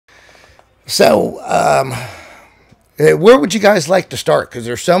So, where would you guys like to start? Because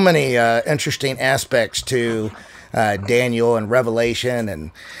there's so many interesting aspects to Daniel and Revelation,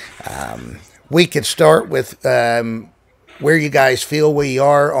 and we could start with where you guys feel we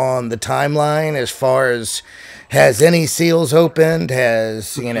are on the timeline as far as has any seals opened,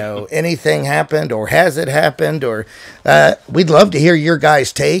 has anything happened, or has it happened, or we'd love to hear your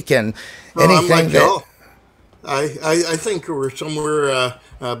guys' take and anything that. I think we're somewhere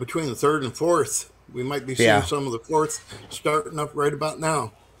between the third and fourth. We might be seeing some of the fourth starting up right about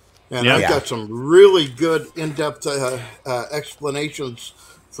now. And I've got some really good in-depth explanations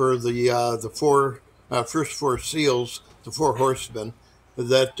for the first four seals, the Four Horsemen,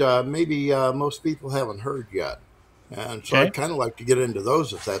 that maybe most people haven't heard yet. And so I'd kind of like to get into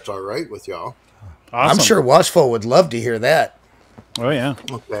those if that's all right with y'all. Awesome. I'm sure Watchful would love to hear that. Oh, yeah.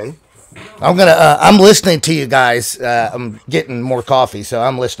 Okay. I'm listening to you guys. I'm getting more coffee, so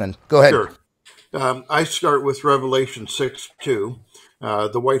I'm listening. Go ahead. Sure. I start with Revelation 6:2,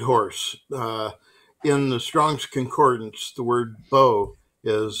 the white horse. In the Strong's Concordance, the word bow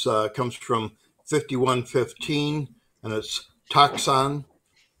comes from 51:15, and it's toxon,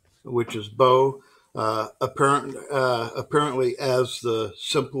 which is bow, apparently as the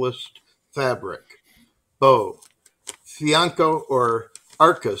simplest fabric. Bow. Fianco or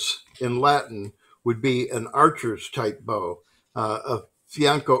arcus in Latin would be an archer's type bow. A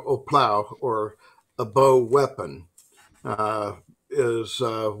fianco o plow, or a bow weapon, is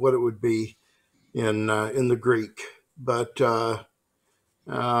what it would be in the Greek. But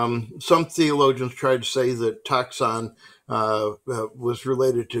some theologians tried to say that toxon was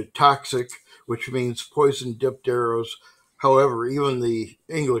related to toxic, which means poison-dipped arrows. However, even the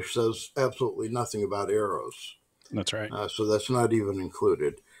English says absolutely nothing about arrows. That's right. So that's not even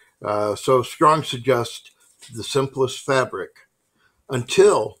included. So Strong suggests the simplest fabric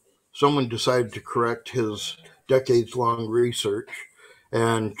until someone decided to correct his decades-long research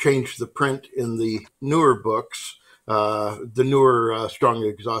and change the print in the newer books, the newer Strong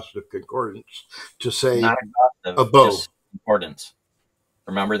Exhaustive Concordance, to say not exhaustive, a bow. Just concordance.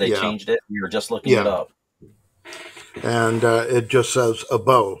 Remember, they changed it. We were just looking it up. And it just says a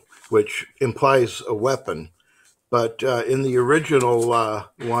bow, which implies a weapon. But in the original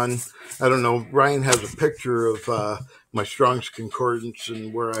one, I don't know, Ryan has a picture of my Strong's Concordance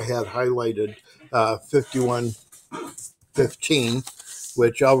and where I had highlighted 51:15,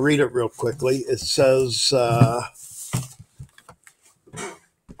 which I'll read it real quickly. It says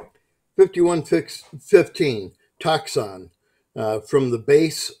 51:15, toxon, from the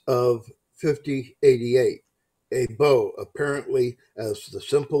base of 5088, a bow apparently as the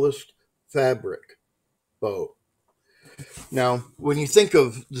simplest fabric, bow. Now, when you think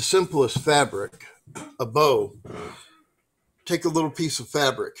of the simplest fabric, a bow, take a little piece of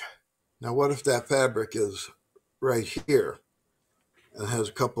fabric. Now, what if that fabric is right here and has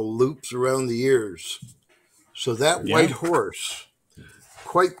a couple loops around the ears? So that white horse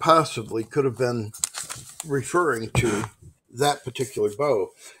quite possibly could have been referring to that particular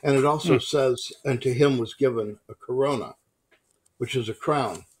bow. And it also says, and to him was given a corona, which is a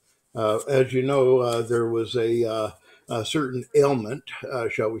crown. As you know, there was a certain ailment,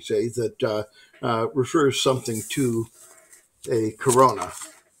 shall we say, that refers something to a corona.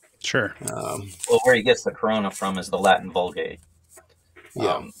 Sure. Well, where he gets the corona from is the Latin Vulgate.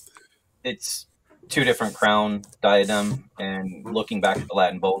 It's two different crown, diadem, and looking back at the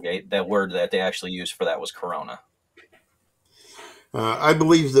Latin Vulgate, that word that they actually used for that was corona. I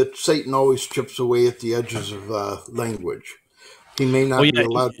believe that Satan always chips away at the edges of language. He may not be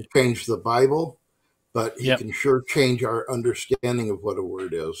allowed to change the Bible, but he can sure change our understanding of what a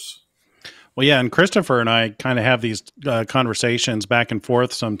word is. Well, yeah, and Christopher and I kind of have these conversations back and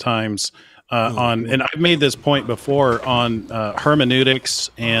forth sometimes on, and I've made this point before on hermeneutics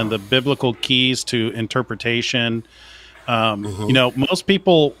and the biblical keys to interpretation. You know, most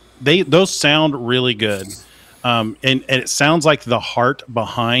people, those sound really good. And it sounds like the heart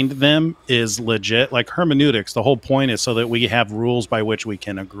behind them is legit. Like hermeneutics, the whole point is so that we have rules by which we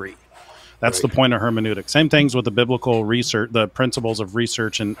can agree. That's the point of hermeneutics. Same things with the biblical research, the principles of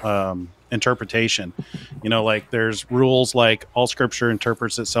research and interpretation. You know, like there's rules like all scripture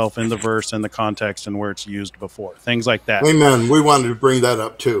interprets itself in the verse and the context and where it's used before. Things like that. Amen. We wanted to bring that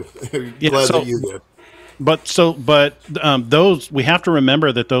up too. Glad that you did. But those, we have to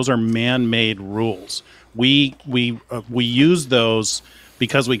remember that those are man-made rules. We use those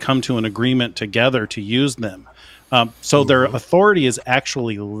because we come to an agreement together to use them. So their authority is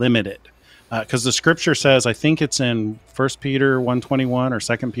actually limited. because the scripture says, I think it's in 1 Peter 1:21 or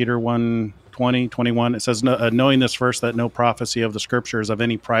 2 Peter 1:20-21. It says, knowing this first, that no prophecy of the scriptures of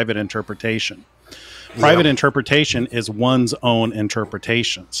any private interpretation. Private interpretation is one's own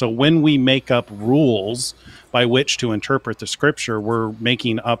interpretation. So when we make up rules by which to interpret the scripture, we're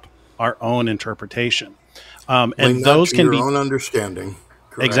making up our own interpretation. And those can be your own understanding.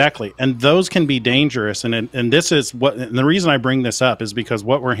 Correct. Exactly. And those can be dangerous. And this is and the reason I bring this up is because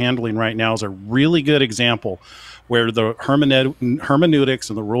what we're handling right now is a really good example where the hermeneutics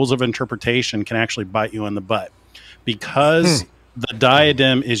and the rules of interpretation can actually bite you in the butt. Because the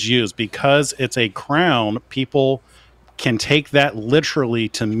diadem is used, because it's a crown, people can take that literally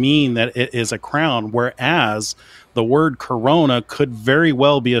to mean that it is a crown, whereas the word corona could very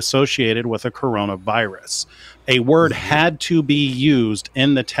well be associated with a coronavirus. A word had to be used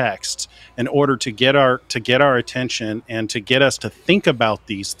in the text in order to get our attention and to get us to think about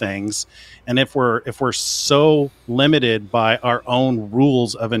these things. And if we're so limited by our own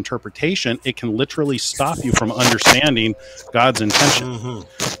rules of interpretation, it can literally stop you from understanding God's intention.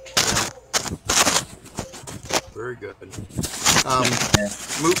 Very good.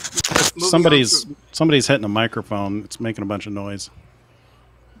 Somebody's hitting a microphone. It's making a bunch of noise.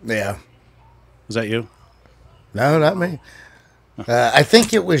 Yeah. Is that you? No, not me. I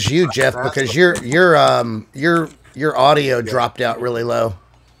think it was you, Jeff, because your audio dropped out really low.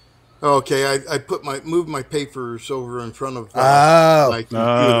 Okay, I moved my papers over in front of my computer,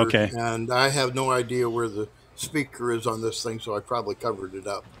 okay. And I have no idea where the speaker is on this thing, so I probably covered it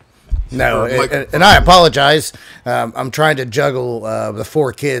up. No, and I apologize. I'm trying to juggle the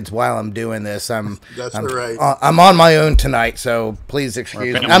 4 kids while I'm doing this. I'm right. I'm on my own tonight, so please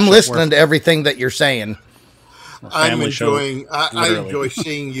excuse me. I'm listening to everything that you're saying. I'm enjoying. I enjoy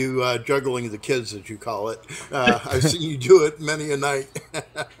seeing you juggling the kids, as you call it. I've seen you do it many a night,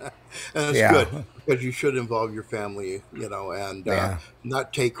 and it's good because you should involve your family, and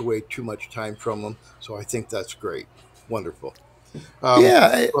not take away too much time from them. So I think that's great, wonderful.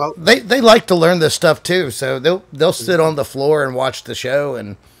 Well, they like to learn this stuff too, so they'll sit on the floor and watch the show,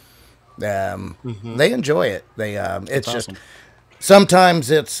 and they enjoy it. It's just awesome.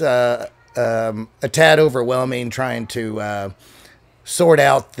 Sometimes it's a tad overwhelming trying to sort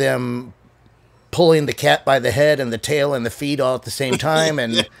out them pulling the cat by the head and the tail and the feet all at the same time,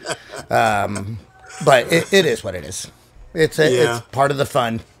 and but it is what it is. It's part of the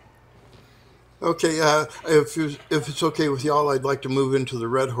fun. Okay, if it's okay with y'all, I'd like to move into the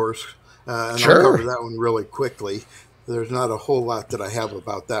Red Horse, and Sure. I'll cover that one really quickly. There's not a whole lot that I have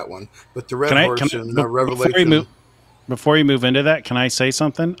about that one, but the Red Horse in Revelation. Before you move into that, can I say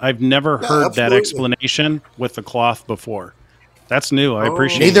something? I've never heard that explanation with the cloth before. That's new. I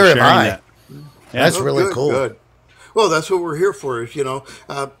appreciate you sharing that. Yeah. That's really cool. Good. Well, that's what we're here for, is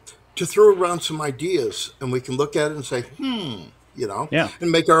to throw around some ideas, and we can look at it and say,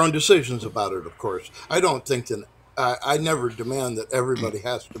 and make our own decisions about it, of course. I don't think that, I never demand that everybody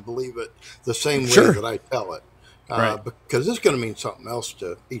has to believe it the same way that I tell it, because it's going to mean something else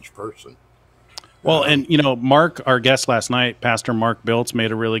to each person. Well, and, Mark, our guest last night, Pastor Mark Biltz,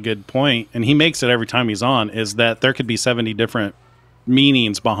 made a really good point, and he makes it every time he's on, is that there could be 70 different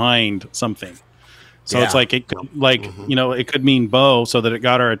meanings behind something. So it's like, it could mean bow, so that it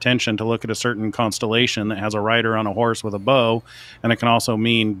got our attention to look at a certain constellation that has a rider on a horse with a bow. And it can also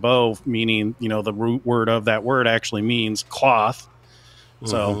mean bow, meaning, the root word of that word actually means cloth.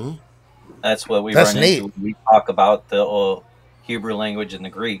 So that's what we run into when we talk about the Hebrew language and the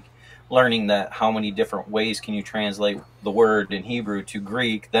Greek, learning that how many different ways can you translate the word in Hebrew to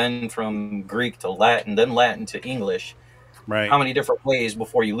Greek, then from Greek to Latin, then Latin to English. Right. How many different ways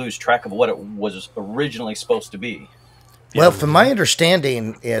before you lose track of what it was originally supposed to be? Well, from my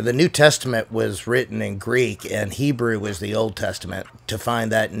understanding, the New Testament was written in Greek, and Hebrew was the Old Testament to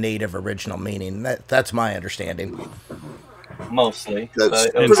find that native original meaning. That's my understanding. Mostly.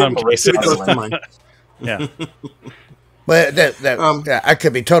 In some cases. Yeah. But I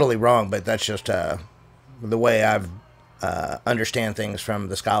could be totally wrong, but that's just the way I've understand things from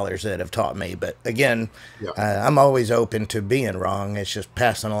the scholars that have taught me. But again, I'm always open to being wrong. It's just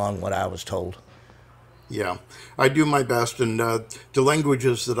passing along what I was told. Yeah, I do my best, and the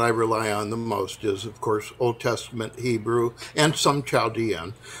languages that I rely on the most is, of course, Old Testament Hebrew and some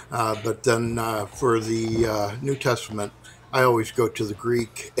Chaldean. But then for the New Testament, I always go to the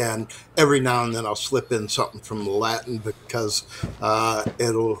Greek, and every now and then I'll slip in something from the Latin, because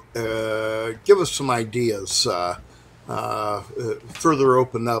it'll give us some ideas, further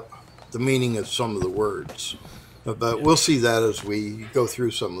open up the meaning of some of the words. But we'll see that as we go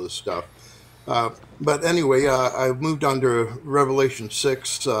through some of the stuff. But anyway, I moved on to Revelation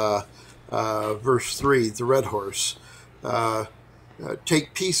 6. verse 3, the red horse.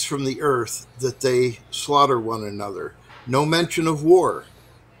 Take peace from the earth that they slaughter one another. No mention of war.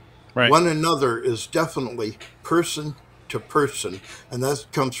 Right. One another is definitely person to person, and that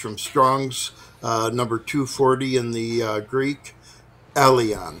comes from Strong's number 240 in the Greek,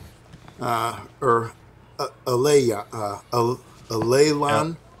 Aleon, or Aleilon.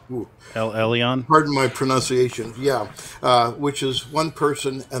 El Elyon. Pardon my pronunciation. Yeah, which is one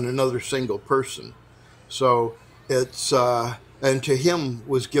person and another single person. So it's and to him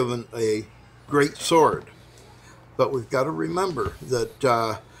was given a great sword. But we've got to remember that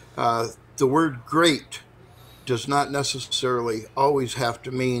the word great does not necessarily always have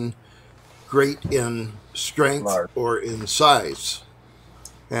to mean great in strength or in size.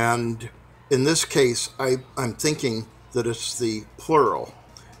 And in this case, I'm thinking that it's the plural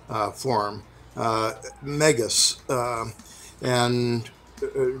form, megas, and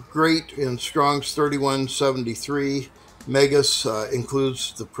great in Strong's 3173. Megas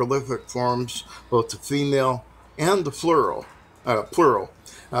includes the prolific forms, both the female and the plural,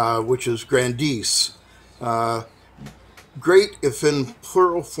 which is grandice. Great, if in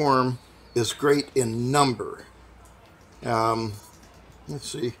plural form, is great in number. Let's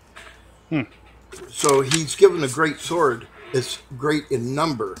see. So he's given a great sword. It's great in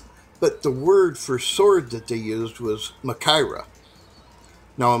number. But the word for sword that they used was machaira.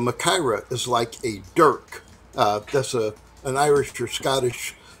 Now, a machaira is like a dirk. That's an Irish or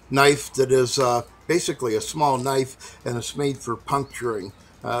Scottish knife that is basically a small knife, and it's made for puncturing.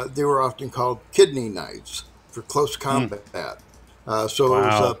 They were often called kidney knives for close combat. So it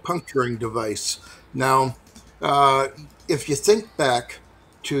was a puncturing device. Now, if you think back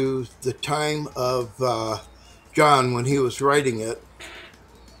to the time of John when he was writing it,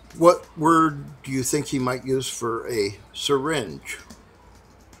 what word do you think he might use for a syringe?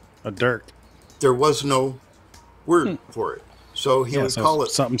 A dirk. There was no word for it. So he would call it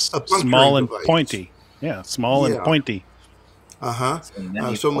something a small and device. Pointy. Yeah, small and pointy. So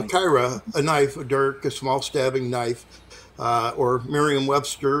machaira, a knife, a dirk, a small stabbing knife, or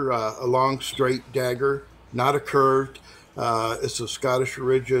Merriam-Webster, a long straight dagger, not a curved. It's of Scottish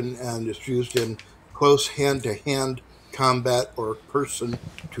origin, and it's used in close hand-to-hand combat or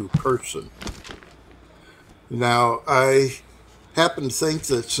person-to-person. Now, I happen to think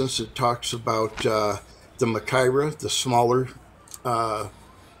that since it talks about the machaira, the smaller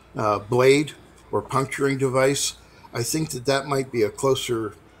blade or puncturing device, I think that might be a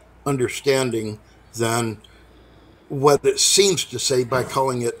closer understanding than what it seems to say by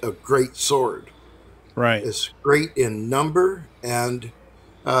calling it a great sword. Right. It's great in number, and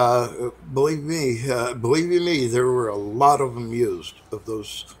believe you me, there were a lot of them used, of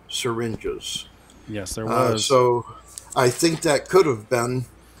those syringes. Yes, there was. So I think that could have been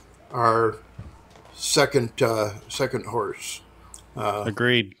our second horse.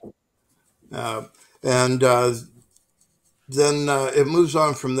 Agreed. And then it moves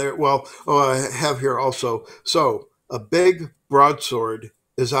on from there. Well, I have here also. So a big broadsword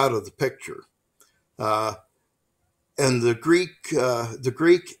is out of the picture. And the Greek,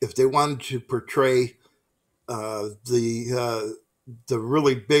 if they wanted to portray the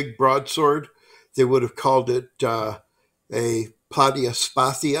really big broadsword, they would have called it a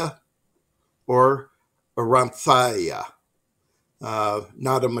padiaspathia or a ramphaia,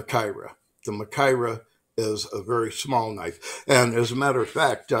 not a machaira. The machaira is a very small knife. And as a matter of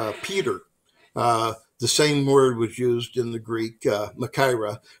fact, Peter, the same word was used in the Greek,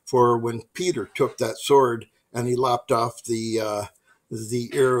 machaira, for when Peter took that sword and he lopped off the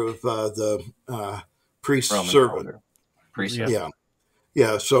ear of the priest's Roman servant. Priest.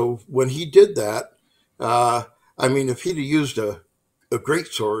 Yeah. So when he did that, I mean, if he'd have used a great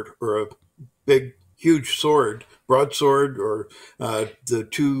sword or a big, huge sword, broadsword, or the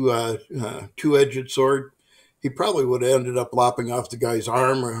two-edged sword, he probably would have ended up lopping off the guy's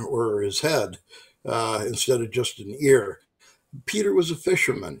arm or his head instead of just an ear. Peter was a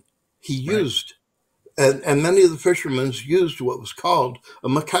fisherman. He used, and many of the fishermen used what was called a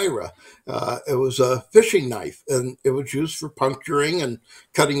machaira. It was a fishing knife, and it was used for puncturing and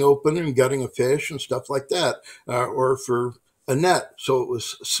cutting open and gutting a fish and stuff like that, or for a net. So it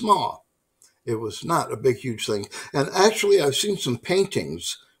was small. It was not a big, huge thing. And actually, I've seen some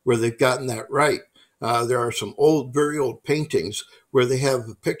paintings where they've gotten that right. There are some very old paintings where they have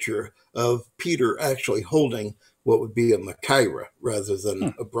a picture of Peter actually holding what would be a machaira rather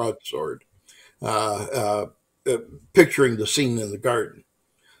than a broadsword, picturing the scene in the garden.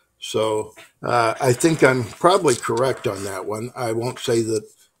 So I think I'm probably correct on that one. I won't say that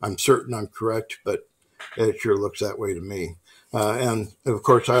I'm certain I'm correct, but it sure looks that way to me. And of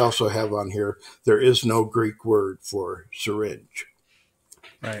course, I also have on here, there is no Greek word for syringe.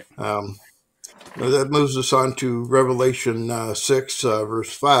 Right. That moves us on to Revelation 6,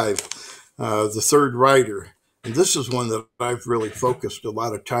 verse 5, the third rider. And this is one that I've really focused a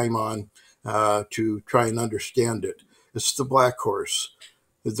lot of time on to try and understand it. It's the black horse.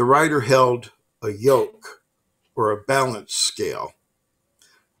 The rider held a yoke or a balance scale.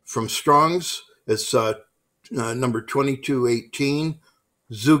 From Strong's, it's number 2218,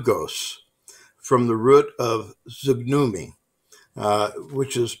 zugos, from the root of zugnumi,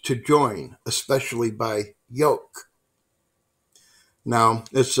 which is to join, especially by yoke. Now,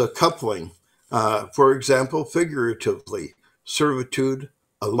 it's a coupling. For example, figuratively, servitude,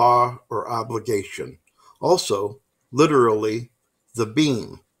 a law or obligation. Also, literally, the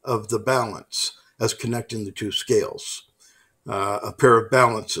beam of the balance as connecting the two scales. A pair of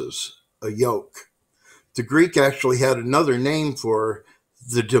balances, a yoke. The Greek actually had another name for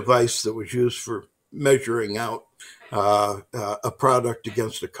the device that was used for measuring out a product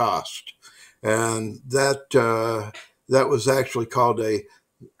against a cost. And that was actually called a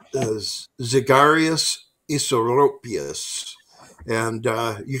Zigarius Isoropius. And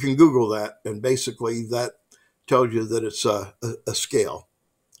you can Google that, and basically that tells you that it's a scale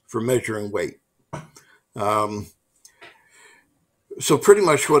for measuring weight. So pretty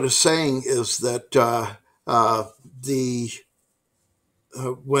much what it's saying is that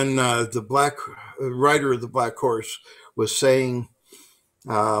when the black rider of the black horse was saying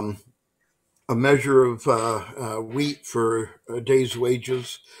a measure of wheat for a day's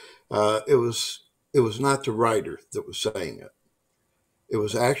wages, it was not the rider that was saying it. It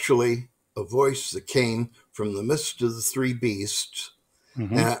was actually a voice that came from the midst of the three beasts,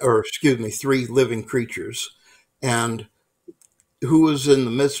 three living creatures. And who was in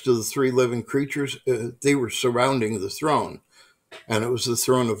the midst of the three living creatures? They were surrounding the throne, and it was the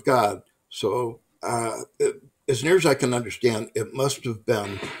throne of God. So as near as I can understand, it must have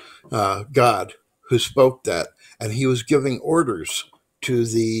been God who spoke that, and he was giving orders to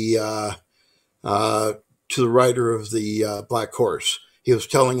the rider of the black horse. He was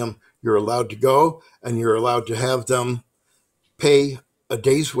telling him, you're allowed to go, and you're allowed to have them pay a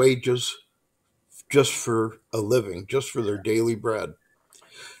day's wages just for a living, just for their daily bread.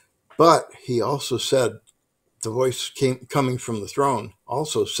 But he also said, the voice coming from the throne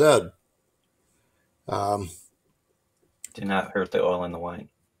also said, do not hurt the oil and the wine.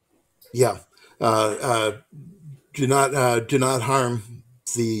 Yeah. Do not harm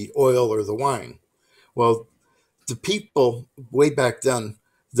the oil or the wine. Well, the people way back then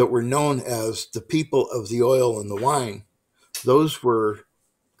that were known as the people of the oil and the wine, those were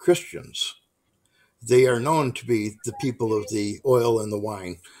Christians. They are known to be the people of the oil and the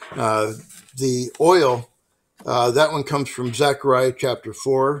wine. The oil, that one comes from Zechariah chapter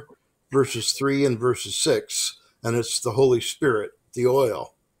 4, verses 3 and verses 6, and it's the Holy Spirit, the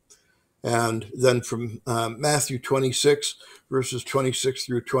oil. And then from Matthew 26, verses 26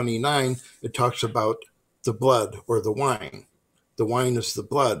 through 29, it talks about the blood or the wine. The wine is the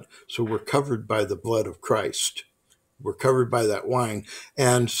blood, so we're covered by the blood of Christ. We're covered by that wine.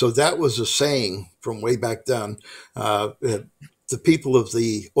 And so that was a saying from way back then. The people of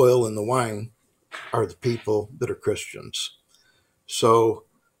the oil and the wine are the people that are Christians. So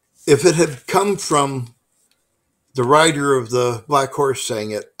if it had come from the rider of the black horse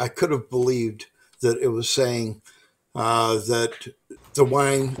saying it, I could have believed that it was saying that the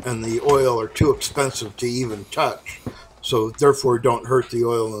wine and the oil are too expensive to even touch, so therefore don't hurt the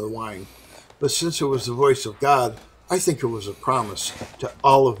oil and the wine. But since it was the voice of God, I think it was a promise to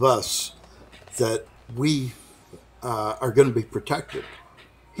all of us that we are going to be protected.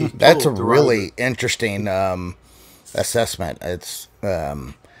 That's a really interesting assessment. It's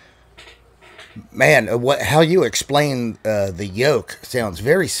man, how you explain the yoke sounds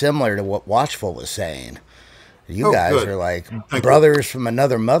very similar to what Watchful is saying. You guys are like brothers from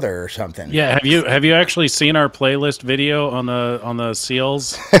another mother or something. Yeah, have you actually seen our playlist video on the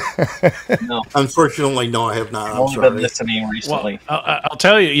seals? No, unfortunately, no, I have not. I've only been listening recently. Well, I'll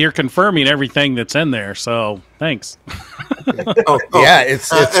tell you, you're confirming everything that's in there. So thanks. Yeah,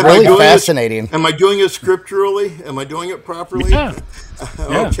 it's really fascinating. Am I doing it scripturally? Am I doing it properly? Yeah.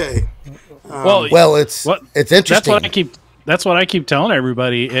 Okay. Well, it's interesting. That's what I keep telling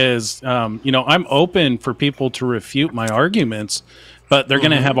everybody is, I'm open for people to refute my arguments, but they're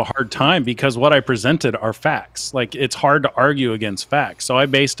going to have a hard time because what I presented are facts. Like, it's hard to argue against facts. So I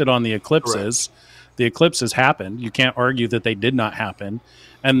based it on the eclipses. Correct. The eclipses happened. You can't argue that they did not happen.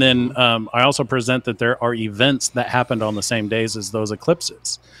 And then I also present that there are events that happened on the same days as those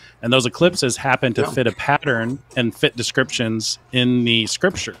eclipses. And those eclipses happen to fit a pattern and fit descriptions in the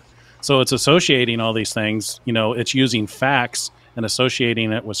scripture. So it's associating all these things. You know, it's using facts and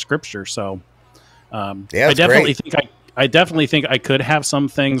associating it with scripture. So I definitely think I could have some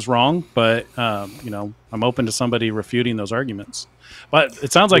things wrong, but you know, I'm open to somebody refuting those arguments. But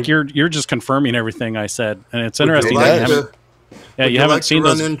it sounds like you're just confirming everything I said, and it's interesting that you haven't seen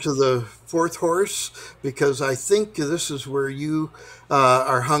those. Run into the fourth horse, because I think this is where you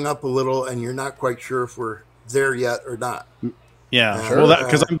are hung up a little, and you're not quite sure if we're there yet or not. Yeah, sure. Well,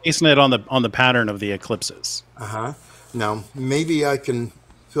 because I'm basing it on the pattern of the eclipses. Now, maybe I can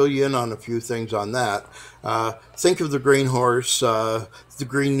fill you in on a few things on that. Think of the green horse, the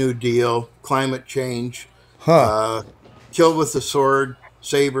Green New Deal, climate change, kill with the sword,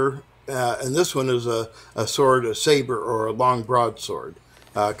 saber, and this one is a sword, a saber, or a long broadsword.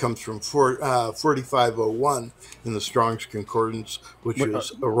 Comes from 4501 in the Strong's Concordance, which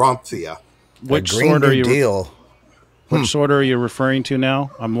is a Romphia. Which sword are you? Which sword are you referring to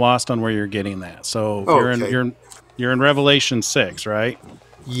now? I'm lost on where you're getting that. So you're in Revelation 6, right?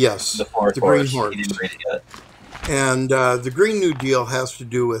 Yes, the Green Horse. He didn't read it yet. And the Green New Deal has to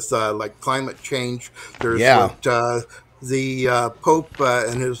do with like climate change. There's what the Pope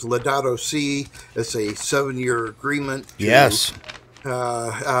and his Laudato Si. It's a 7-year agreement.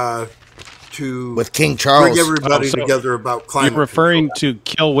 To with King Charles, bring everybody together about climate. You're referring to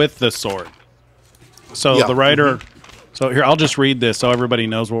kill with the sword. So the writer. So here, I'll just read this so everybody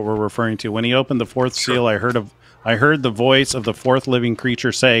knows what we're referring to. When he opened the fourth seal, I heard the voice of the fourth living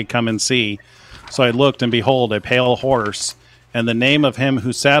creature say, "Come and see." So I looked, and behold, a pale horse, and the name of him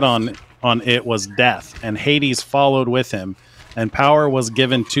who sat on it was Death, and Hades followed with him, and power was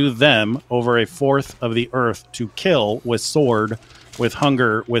given to them over a fourth of the earth to kill with sword, with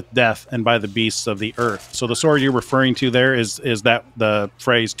hunger, with death, and by the beasts of the earth. So the sword you're referring to there is that the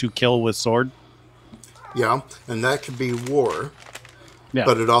phrase "to kill with sword"? Yeah, and that could be war,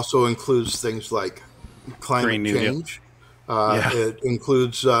 but it also includes things like climate change. It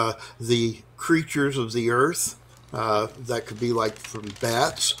includes the creatures of the earth. That could be like from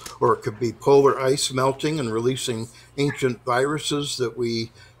bats, or it could be polar ice melting and releasing ancient viruses that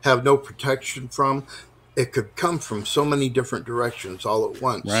we have no protection from. It could come from so many different directions all at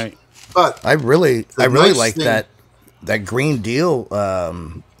once. Right. But I really like that Green Deal.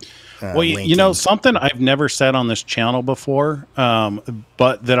 Well, you know, something I've never said on this channel before,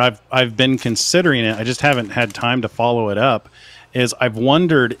 but that I've been considering it. I just haven't had time to follow it up. Is I've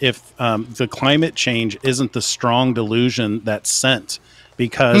wondered if the climate change isn't the strong delusion that's sent,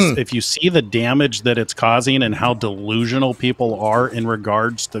 because if you see the damage that it's causing and how delusional people are in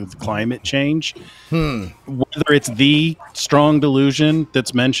regards to climate change, whether it's the strong delusion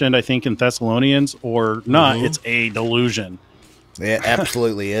that's mentioned, I think in Thessalonians, or not, it's a delusion. It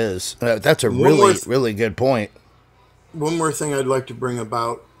absolutely is. That's a really good point. One more thing I'd like to bring out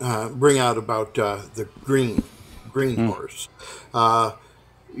about the green horse.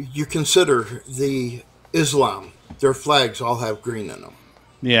 You consider the Islam; their flags all have green in them.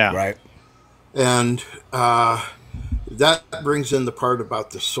 Yeah, right. And that brings in the part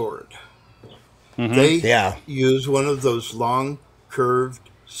about the sword. They use one of those long, curved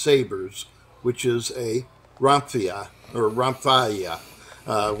sabers, which is a Romphia, or Romphia,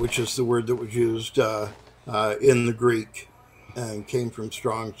 which is the word that was used in the Greek and came from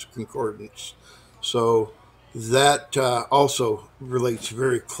Strong's Concordance. So that also relates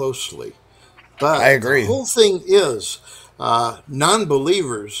very closely. But I agree. The whole thing is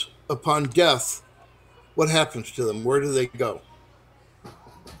non-believers, upon death, what happens to them? Where do they go?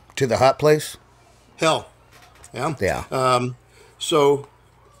 To the hot place? Hell. Yeah. So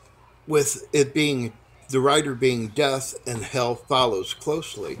with it being the writer being death and hell follows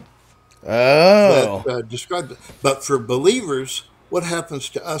closely. That describes it. But for believers, what happens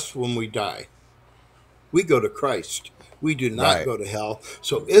to us when we die? We go to Christ. We do not go to hell.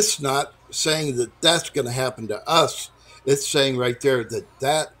 So it's not saying that that's going to happen to us. It's saying right there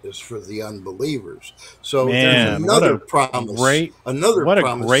that is for the unbelievers. So there's another promise.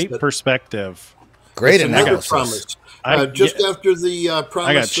 Great perspective. Great analysis. Promise. After the promise,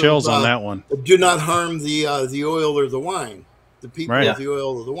 I got chills on that one. Do not harm the oil or the wine, the people of the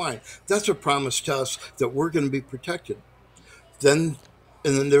oil or the wine. That's a promise to us that we're going to be protected. Then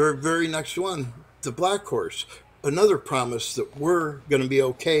the very next one, the black horse, another promise that we're going to be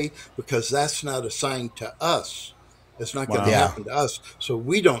okay, because that's not assigned to us. It's not going to happen to us, so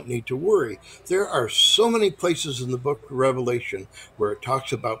we don't need to worry. There are so many places in the book of Revelation where it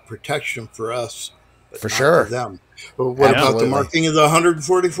talks about protection for us For sure. To them. But what about the marking of the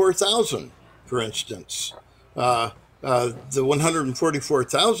 144,000, for instance? The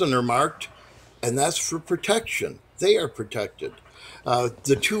 144,000 are marked, and that's for protection. They are protected.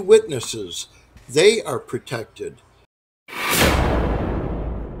 The two witnesses, they are protected.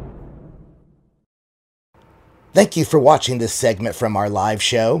 Thank you for watching this segment from our live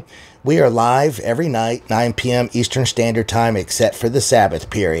show. We are live every night, 9 p.m. Eastern Standard Time, except for the Sabbath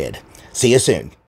period. See you soon.